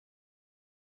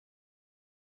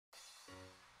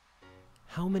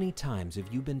How many times have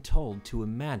you been told to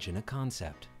imagine a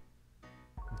concept?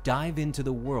 Dive into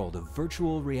the world of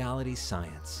virtual reality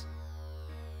science.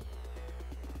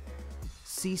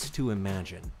 Cease to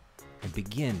imagine and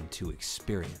begin to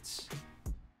experience.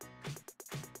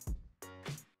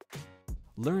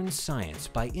 Learn science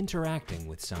by interacting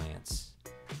with science.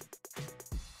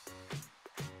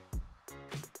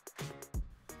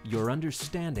 Your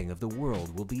understanding of the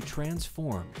world will be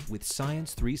transformed with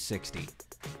Science360,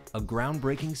 a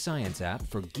groundbreaking science app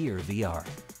for Gear VR.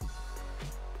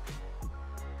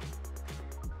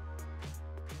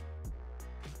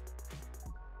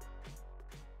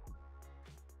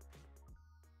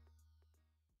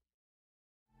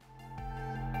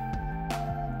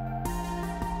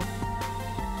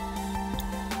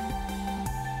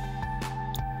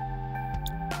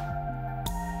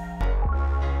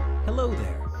 Hello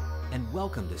there, and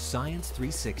welcome to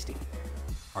Science360.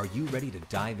 Are you ready to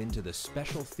dive into the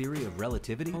special theory of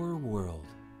relativity? Our world,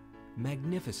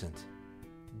 magnificent,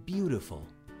 beautiful,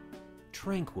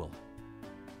 tranquil,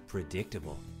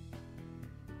 predictable.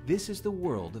 This is the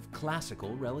world of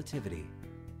classical relativity.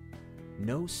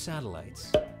 No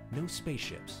satellites, no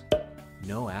spaceships,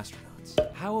 no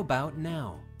astronauts. How about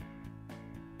now?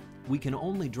 We can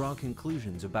only draw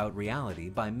conclusions about reality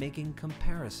by making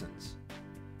comparisons.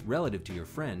 Relative to your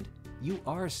friend, you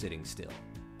are sitting still.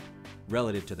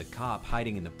 Relative to the cop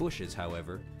hiding in the bushes,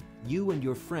 however, you and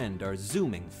your friend are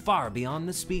zooming far beyond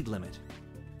the speed limit.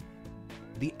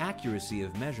 The accuracy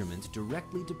of measurements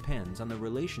directly depends on the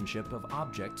relationship of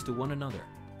objects to one another.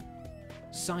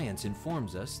 Science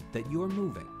informs us that you're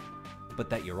moving, but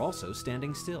that you're also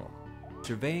standing still,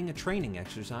 surveying a training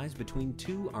exercise between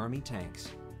two army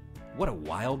tanks. What a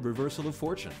wild reversal of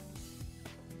fortune!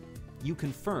 You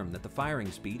confirm that the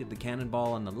firing speed of the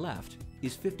cannonball on the left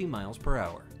is 50 miles per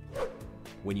hour.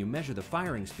 When you measure the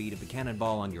firing speed of the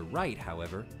cannonball on your right,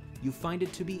 however, you find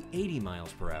it to be 80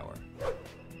 miles per hour.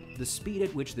 The speed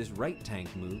at which this right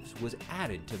tank moves was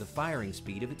added to the firing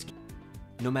speed of its.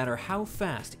 No matter how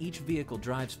fast each vehicle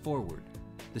drives forward,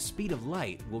 the speed of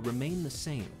light will remain the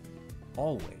same,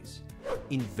 always,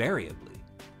 invariably,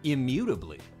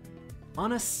 immutably,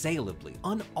 unassailably,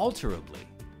 unalterably.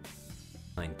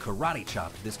 And karate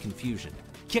chopped this confusion,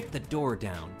 kicked the door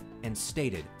down, and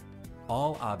stated,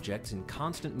 all objects in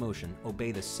constant motion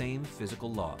obey the same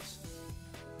physical laws.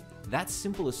 That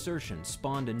simple assertion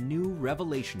spawned a new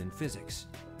revelation in physics.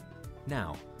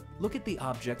 Now, look at the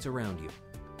objects around you.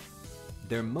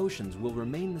 Their motions will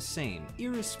remain the same,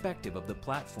 irrespective of the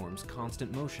platform's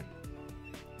constant motion.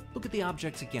 Look at the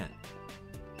objects again.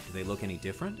 Do they look any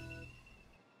different?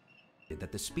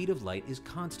 That the speed of light is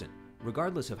constant,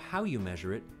 regardless of how you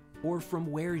measure it or from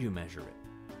where you measure it.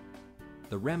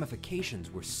 The ramifications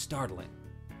were startling.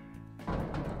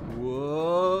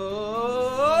 Whoa!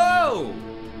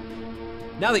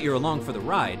 Now that you're along for the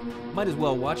ride, might as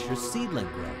well watch your seedling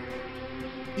grow.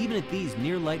 Even at these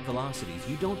near-light velocities,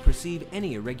 you don't perceive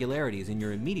any irregularities in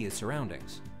your immediate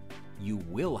surroundings. You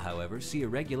will, however, see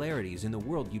irregularities in the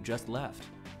world you just left.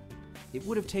 It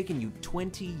would have taken you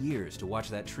 20 years to watch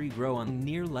that tree grow. On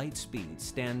near light speed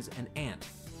stands an ant,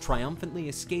 triumphantly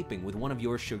escaping with one of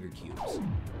your sugar cubes.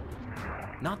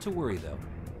 Not to worry though,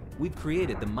 we've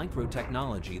created the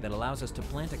micro-technology that allows us to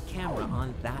plant a camera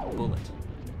on that bullet.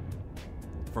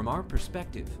 From our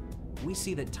perspective, we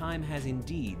see that time has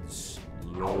indeed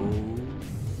slowed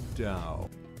down.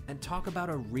 And talk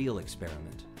about a real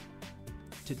experiment.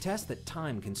 To test that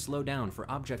time can slow down for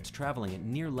objects traveling at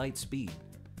near light speed,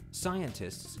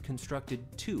 scientists constructed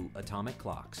two atomic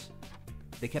clocks.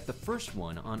 They kept the first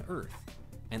one on Earth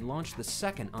and launched the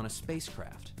second on a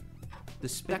spacecraft. The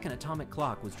second atomic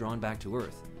clock was drawn back to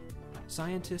Earth.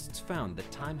 Scientists found that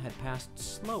time had passed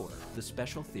slower, the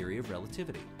special theory of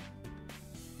relativity.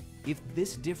 If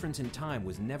this difference in time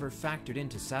was never factored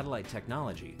into satellite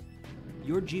technology,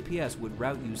 your GPS would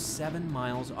route you 7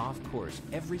 miles off course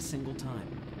every single time.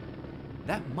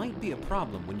 That might be a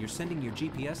problem when you're sending your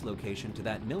GPS location to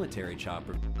that military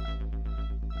chopper.